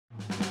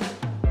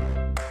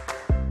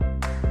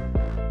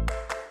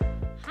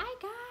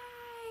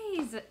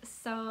guys,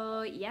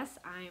 so yes,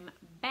 I'm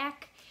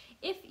back.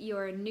 If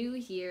you're new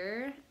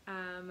here,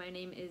 my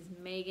name is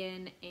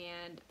Megan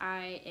and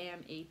I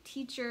am a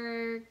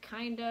teacher,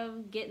 kind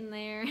of getting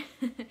there.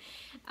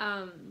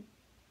 um,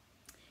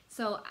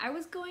 so I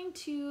was going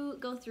to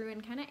go through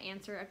and kind of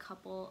answer a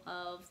couple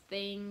of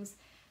things,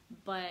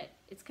 but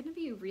it's going to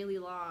be really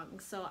long.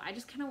 So I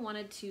just kind of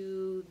wanted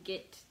to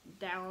get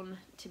down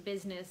to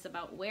business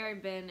about where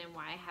I've been and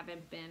why I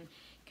haven't been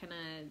kind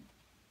of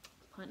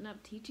putting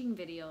up teaching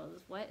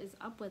videos. What is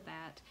up with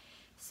that?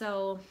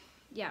 So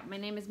yeah, my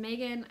name is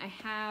Megan. I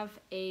have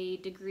a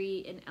degree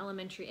in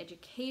elementary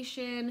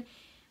education,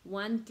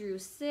 1 through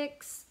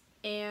 6,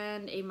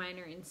 and a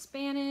minor in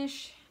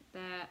Spanish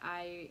that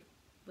I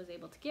was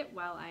able to get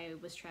while I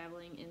was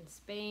traveling in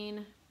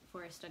Spain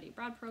for a study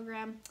abroad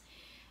program.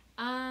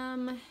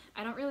 I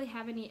don't really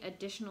have any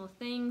additional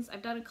things.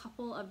 I've done a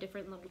couple of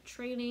different little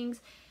trainings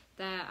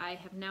that I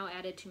have now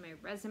added to my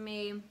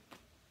resume.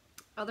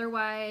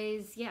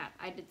 Otherwise, yeah,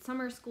 I did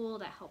summer school.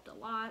 That helped a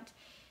lot.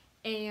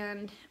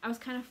 And I was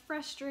kind of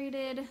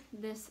frustrated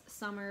this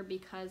summer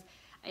because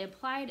I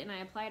applied and I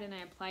applied and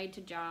I applied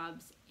to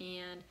jobs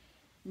and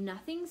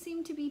nothing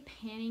seemed to be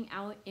panning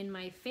out in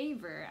my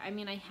favor. I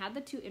mean, I had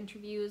the 2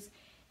 interviews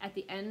at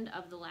the end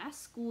of the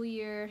last school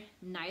year.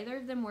 Neither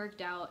of them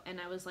worked out, and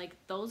I was like,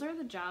 those are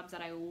the jobs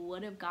that I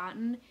would have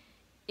gotten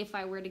if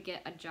I were to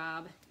get a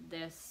job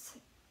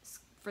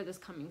for this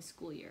coming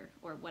school year,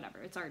 or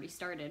whatever. It's already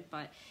started,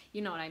 but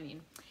you know what I mean.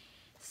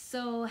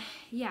 So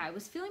yeah, I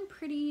was feeling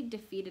pretty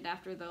defeated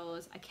after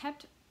those. I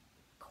kept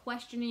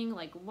questioning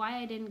like why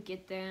I didn't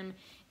get them,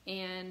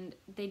 and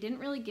they didn't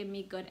really give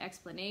me good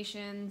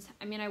explanations.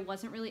 I mean, I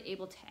wasn't really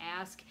able to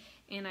ask,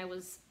 and I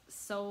was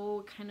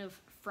so kind of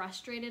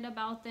frustrated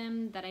about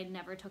them that I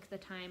never took the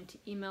time to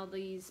email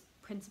these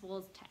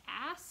principals to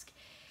ask,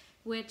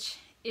 which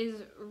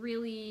is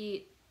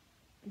really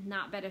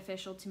not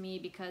beneficial to me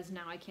because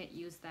now I can't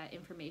use that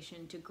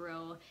information to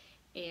grow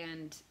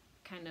and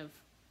kind of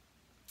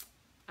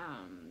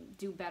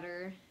do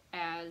better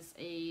as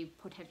a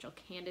potential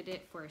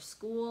candidate for a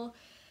school.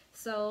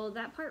 So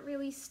that part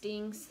really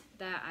stinks,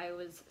 that I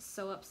was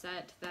so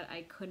upset that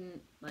I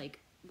couldn't like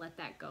let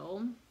that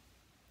go.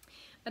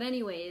 But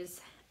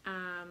anyways,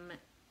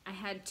 I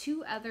had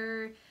 2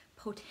 other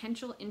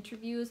potential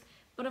interviews,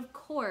 but of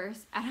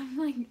course, out of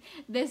like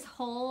this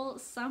whole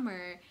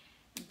summer,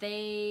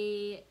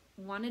 they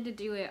wanted to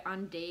do it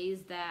on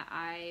days that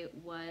I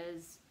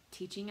was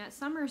teaching at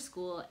summer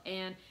school,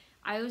 and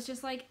I was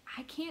just like,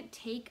 I can't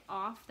take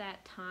off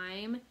that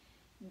time,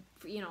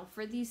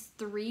 for these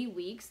 3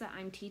 weeks that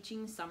I'm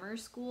teaching summer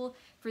school,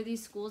 for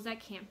these schools that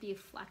can't be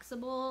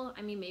flexible.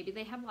 I mean, maybe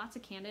they have lots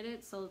of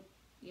candidates, so,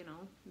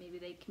 maybe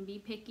they can be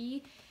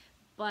picky,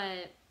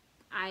 but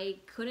I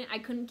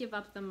couldn't give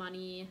up the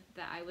money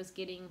that I was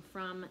getting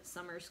from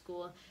summer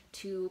school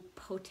to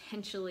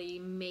potentially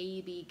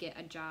maybe get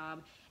a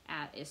job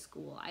at a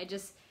school.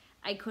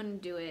 I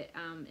couldn't do it.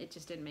 It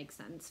just didn't make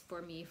sense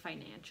for me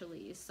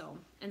financially. So,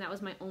 and that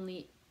was my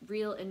only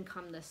real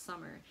income this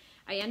summer.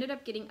 I ended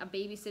up getting a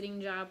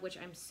babysitting job, which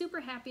I'm super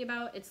happy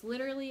about. It's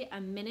literally a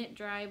minute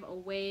drive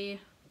away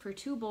for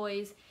 2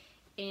 boys,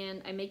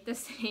 and I make the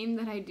same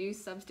that I do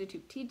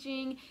substitute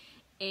teaching.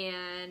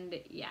 And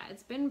yeah,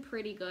 it's been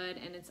pretty good,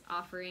 and it's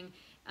offering,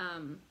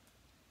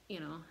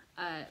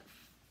 a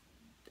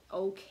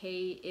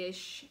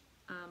okay-ish,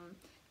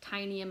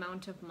 tiny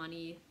amount of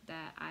money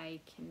that I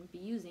can be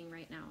using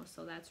right now.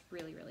 So that's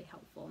really, really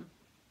helpful.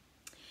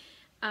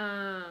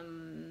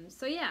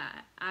 So yeah,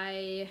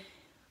 I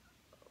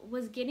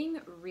was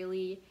getting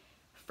really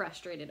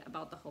frustrated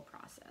about the whole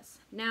process.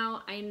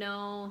 Now, I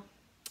know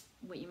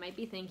what you might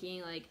be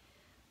thinking, like,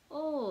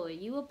 oh,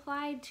 you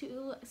applied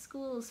to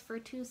schools for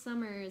 2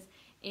 summers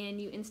and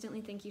you instantly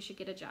think you should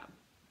get a job.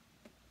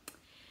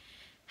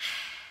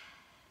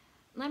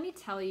 Let me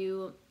tell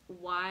you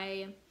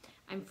why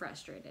I'm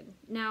frustrated.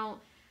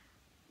 Now,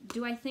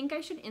 do I think I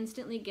should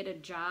instantly get a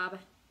job?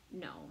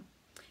 No.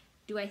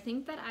 Do I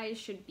think that I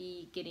should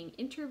be getting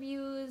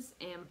interviews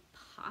and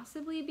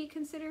possibly be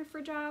considered for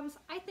jobs?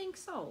 I think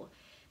so,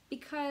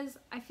 because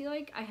I feel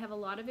like I have a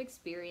lot of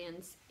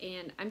experience,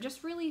 and I'm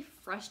just really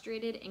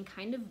frustrated and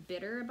kind of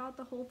bitter about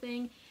the whole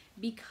thing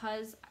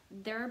because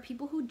there are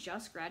people who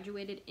just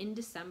graduated in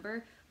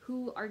December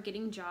who are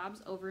getting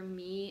jobs over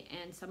me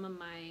and some of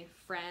my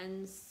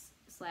friends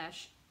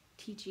 /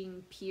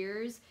 teaching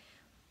peers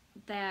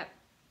that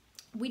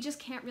we just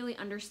can't really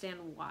understand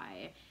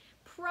why.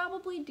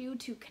 Probably due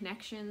to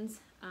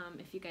connections.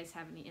 If you guys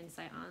have any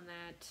insight on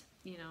that,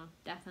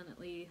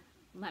 definitely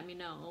let me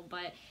know.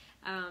 But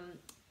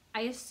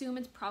I assume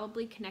it's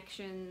probably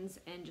connections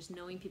and just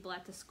knowing people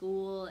at the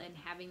school and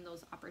having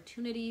those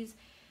opportunities.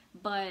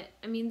 But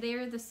I mean,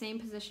 they're the same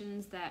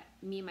positions that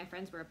me and my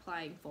friends were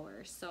applying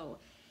for. So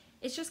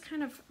it's just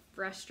kind of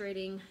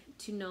frustrating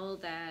to know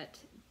that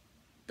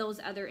those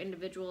other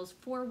individuals,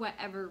 for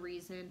whatever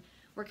reason,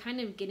 were kind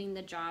of getting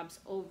the jobs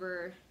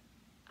over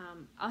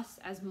us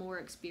as more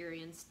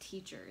experienced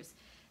teachers.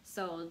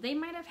 So they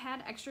might have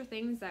had extra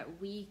things that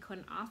we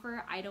couldn't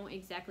offer. I don't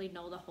exactly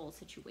know the whole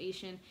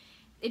situation.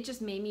 it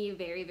just made me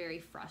very, very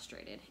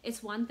frustrated.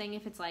 It's one thing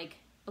if it's like,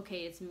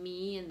 okay, it's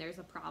me and there's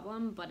a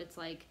problem, but it's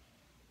like,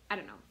 I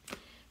don't know.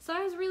 So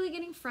I was really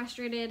getting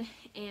frustrated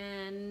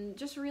and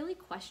just really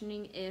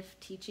questioning if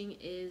teaching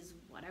is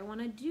what I want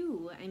to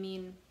do. I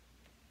mean,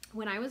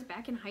 when I was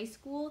back in high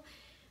school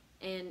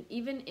and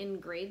even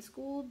in grade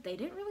school, they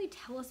didn't really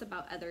tell us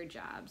about other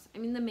jobs. I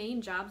mean, the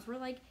main jobs were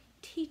like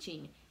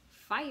teaching,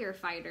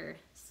 firefighter,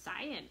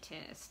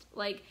 scientist,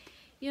 like,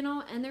 you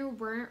know, and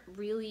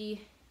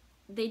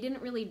they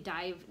didn't really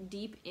dive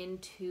deep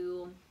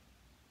into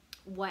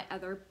what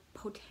other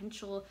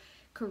potential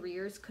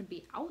careers could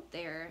be out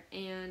there.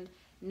 And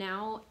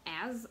now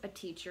as a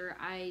teacher,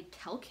 I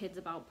tell kids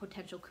about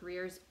potential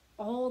careers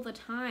all the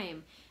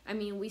time. I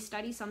mean, we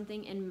study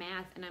something in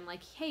math and I'm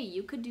like, hey,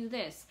 you could do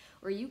this,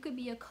 or you could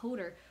be a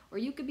coder, or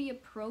you could be a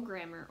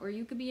programmer, or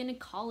you could be an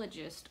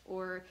ecologist,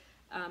 or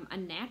a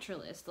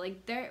naturalist.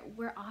 Like,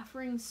 we're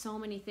offering so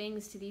many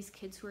things to these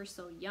kids who are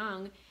so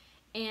young.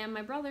 And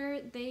my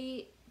brother,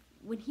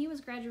 when he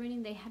was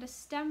graduating, they had a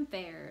STEM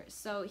fair,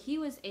 so he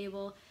was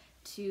able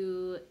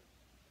to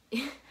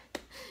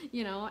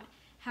you know,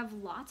 have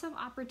lots of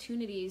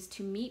opportunities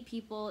to meet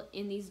people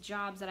in these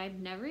jobs that I've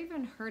never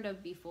even heard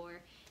of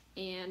before,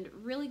 and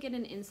really get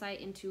an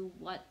insight into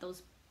what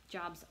those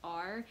jobs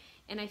are.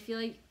 And I feel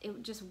like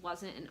it just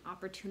wasn't an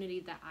opportunity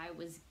that I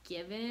was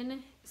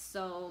given.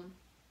 So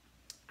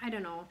I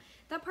don't know,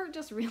 that part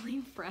just really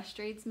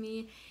frustrates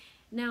me.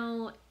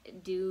 Now,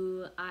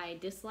 do I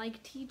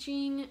dislike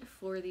teaching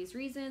for these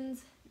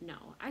reasons? No,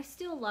 I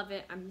still love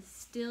it. I'm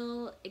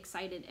still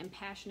excited and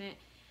passionate.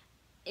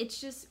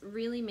 It's just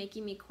really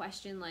making me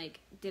question,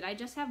 like, did I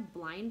just have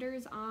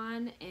blinders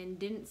on and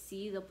didn't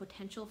see the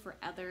potential for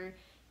other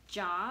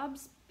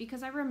jobs?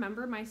 Because I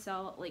remember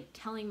myself, like,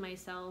 telling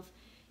myself,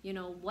 you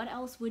know, what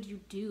else would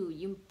you do?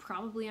 You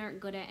probably aren't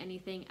good at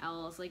anything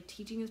else. Like,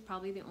 teaching is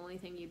probably the only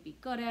thing you'd be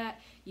good at.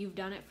 You've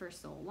done it for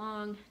so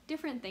long.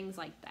 Different things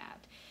like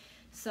that.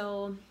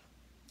 So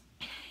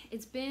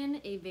it's been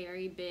a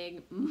very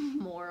big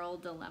moral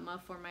dilemma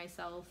for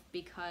myself,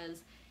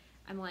 because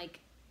I'm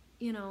like,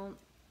 you know,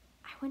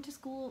 I went to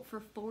school for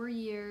 4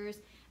 years.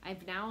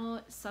 I've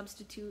now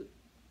substitute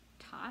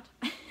taught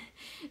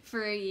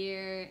for a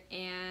year,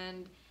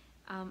 and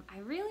I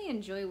really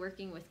enjoy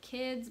working with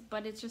kids,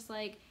 but it's just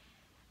like,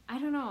 I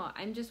don't know.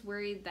 I'm just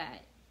worried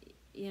that,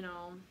 you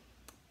know,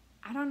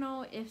 I don't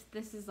know if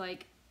this is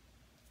like,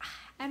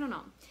 I don't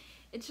know.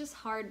 It's just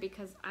hard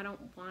because I don't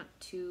want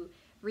to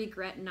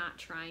regret not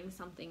trying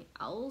something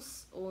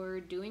else or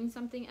doing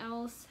something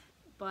else,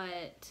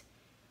 but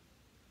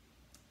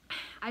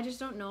I just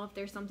don't know if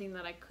there's something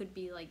that I could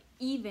be like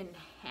even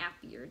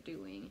happier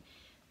doing.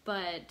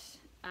 But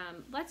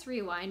let's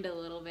rewind a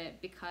little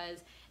bit,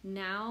 because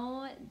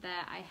now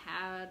that I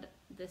had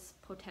this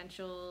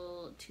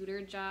potential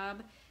tutor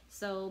job,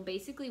 so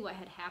basically what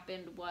had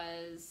happened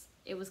was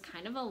it was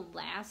kind of a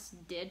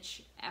last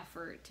ditch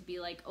effort to be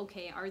like,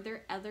 okay, are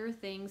there other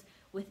things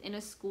within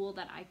a school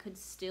that I could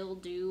still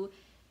do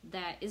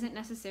that isn't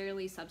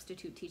necessarily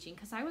substitute teaching?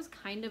 Because I was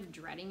kind of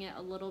dreading it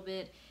a little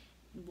bit,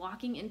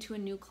 walking into a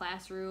new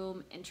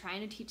classroom and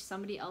trying to teach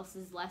somebody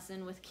else's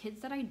lesson with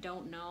kids that I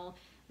don't know.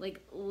 Like,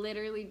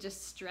 literally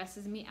just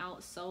stresses me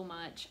out so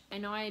much. I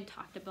know I had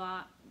talked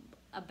about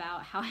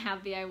how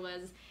happy I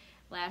was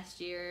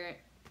last year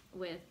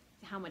with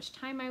how much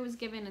time I was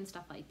given and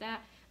stuff like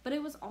that, but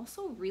it was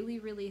also really,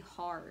 really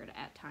hard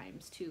at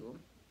times too.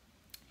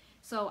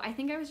 So I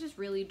think I was just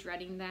really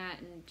dreading that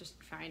and just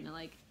trying to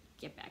like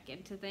get back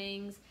into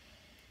things.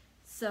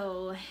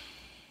 So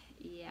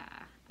yeah.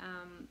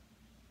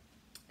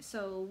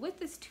 So with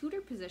this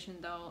tutor position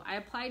though, I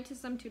applied to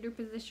some tutor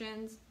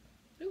positions,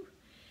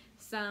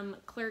 some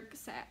clerk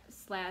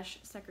slash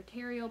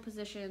secretarial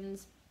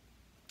positions,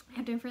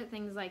 and different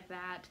things like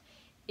that,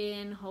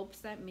 in hopes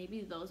that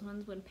maybe those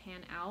ones would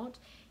pan out.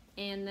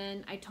 And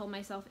then I told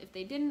myself if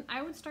they didn't,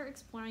 I would start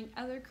exploring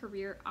other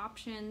career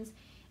options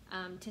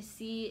to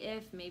see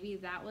if maybe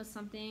that was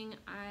something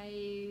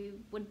I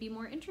would be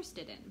more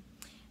interested in.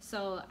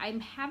 So I'm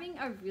having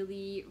a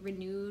really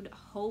renewed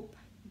hope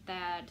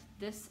that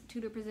this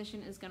tutor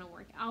position is going to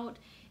work out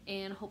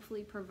and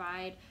hopefully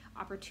provide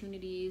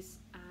opportunities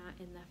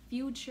in the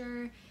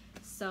future.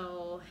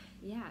 So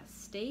yeah,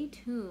 stay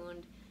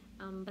tuned.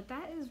 But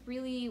that is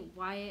really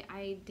why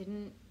I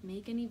didn't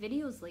make any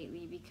videos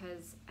lately,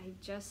 because I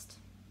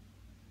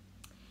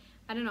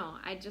don't know,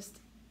 I just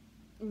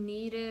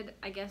needed,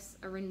 I guess,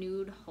 a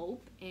renewed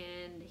hope,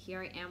 and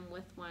here I am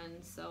with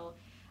one. So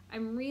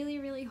I'm really,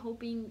 really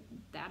hoping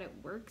that it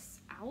works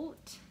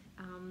out.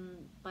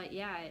 But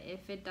yeah,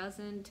 if it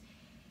doesn't,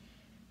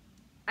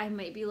 I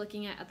might be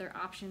looking at other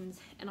options,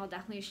 and I'll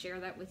definitely share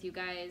that with you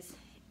guys.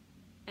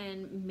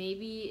 And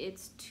maybe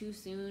it's too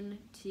soon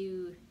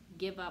to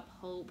give up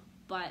hope,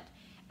 but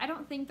I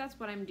don't think that's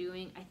what I'm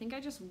doing. I think I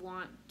just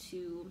want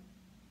to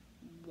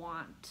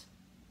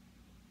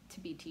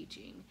be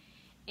teaching.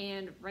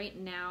 And right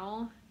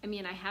now, I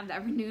mean, I have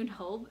that renewed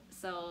hope,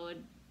 so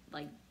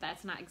like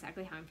that's not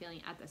exactly how I'm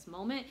feeling at this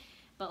moment,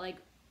 but like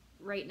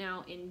right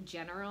now in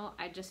general,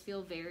 I just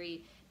feel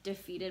very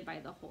defeated by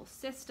the whole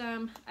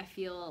system. I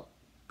feel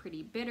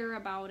pretty bitter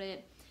about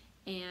it,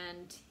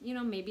 and you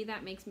know, maybe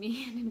that makes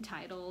me an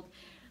entitled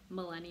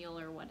millennial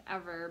or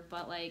whatever,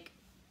 but like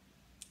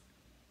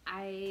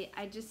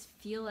I just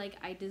feel like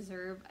I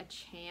deserve a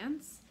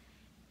chance,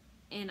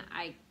 and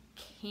I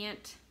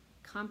can't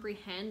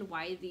comprehend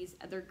why these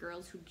other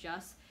girls who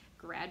just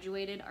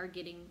graduated are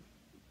getting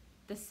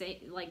the same,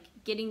 like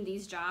getting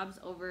these jobs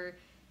over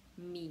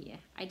me.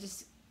 I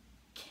just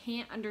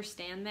can't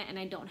understand that, and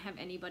I don't have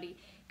anybody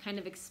kind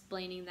of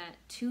explaining that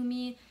to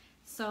me.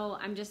 So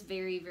I'm just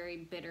very, very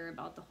bitter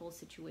about the whole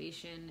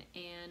situation,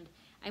 and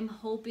I'm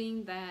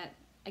hoping that,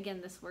 again,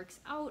 this works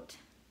out,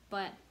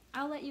 but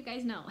I'll let you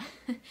guys know.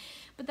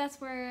 But that's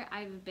where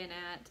I've been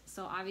at.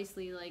 So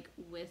obviously, like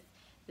with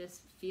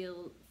this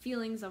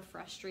feelings of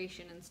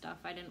frustration and stuff,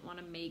 I didn't want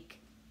to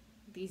make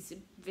these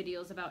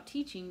videos about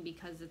teaching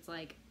because it's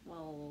like,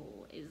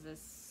 well, is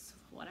this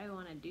what I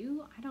want to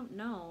do? I don't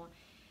know.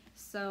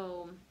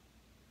 So,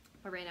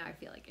 but right now I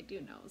feel like I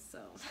do know, so.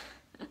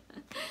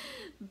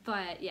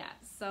 But yeah,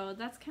 so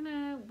that's kind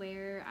of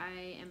where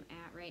I am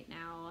at right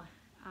now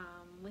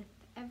with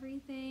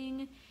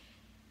everything.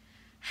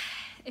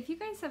 If you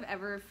guys have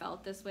ever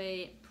felt this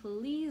way,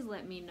 please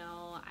let me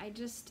know.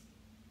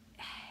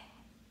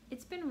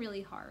 It's been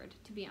really hard,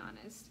 to be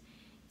honest.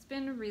 It's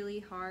been really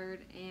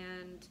hard,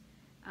 and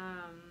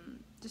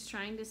just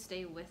trying to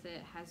stay with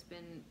it has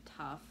been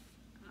tough.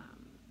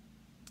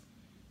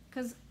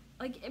 Because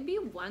like, it'd be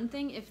one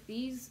thing if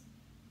these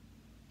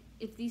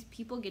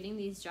people getting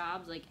these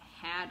jobs like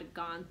had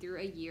gone through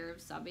a year of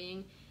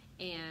subbing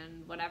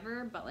and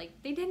whatever, but like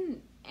they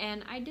didn't,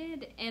 and I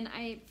did, and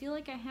I feel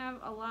like I have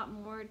a lot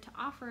more to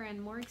offer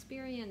and more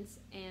experience,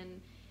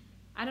 and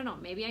I don't know,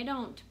 maybe I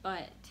don't,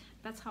 but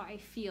that's how I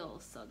feel,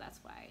 so that's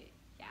why,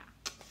 yeah.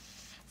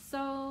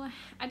 So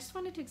I just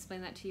wanted to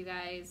explain that to you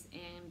guys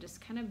and just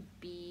kind of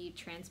be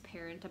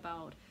transparent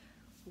about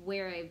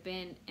where I've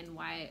been and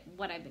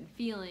what I've been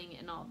feeling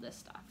and all this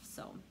stuff.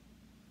 So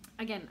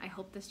again, I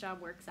hope this job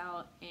works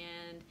out,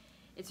 and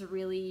it's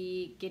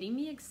really getting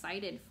me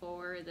excited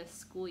for this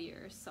school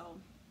year. So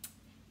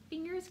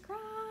fingers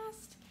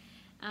crossed.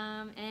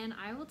 And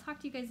I will talk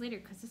to you guys later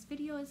because this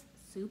video is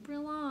super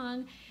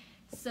long.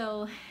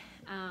 So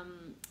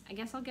I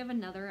guess I'll give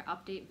another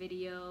update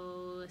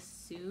video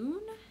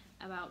soon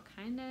about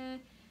kind of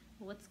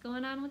what's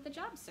going on with the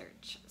job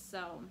search.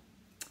 So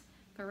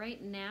for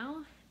right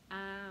now,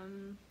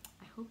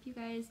 I hope you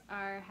guys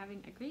are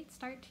having a great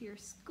start to your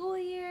school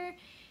year,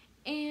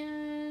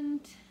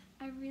 and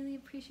I really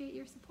appreciate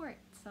your support.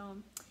 So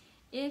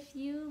if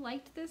you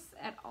liked this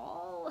at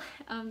all,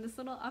 this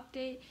little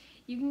update,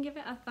 you can give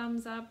it a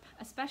thumbs up,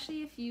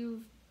 especially if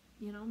you've,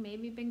 you know,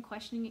 maybe been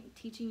questioning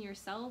teaching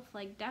yourself.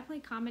 Like,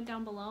 definitely comment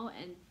down below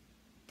and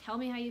tell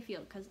me how you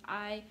feel, because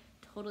I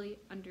totally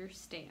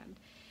understand.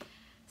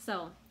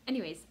 So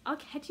anyways, I'll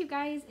catch you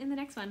guys in the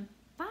next one.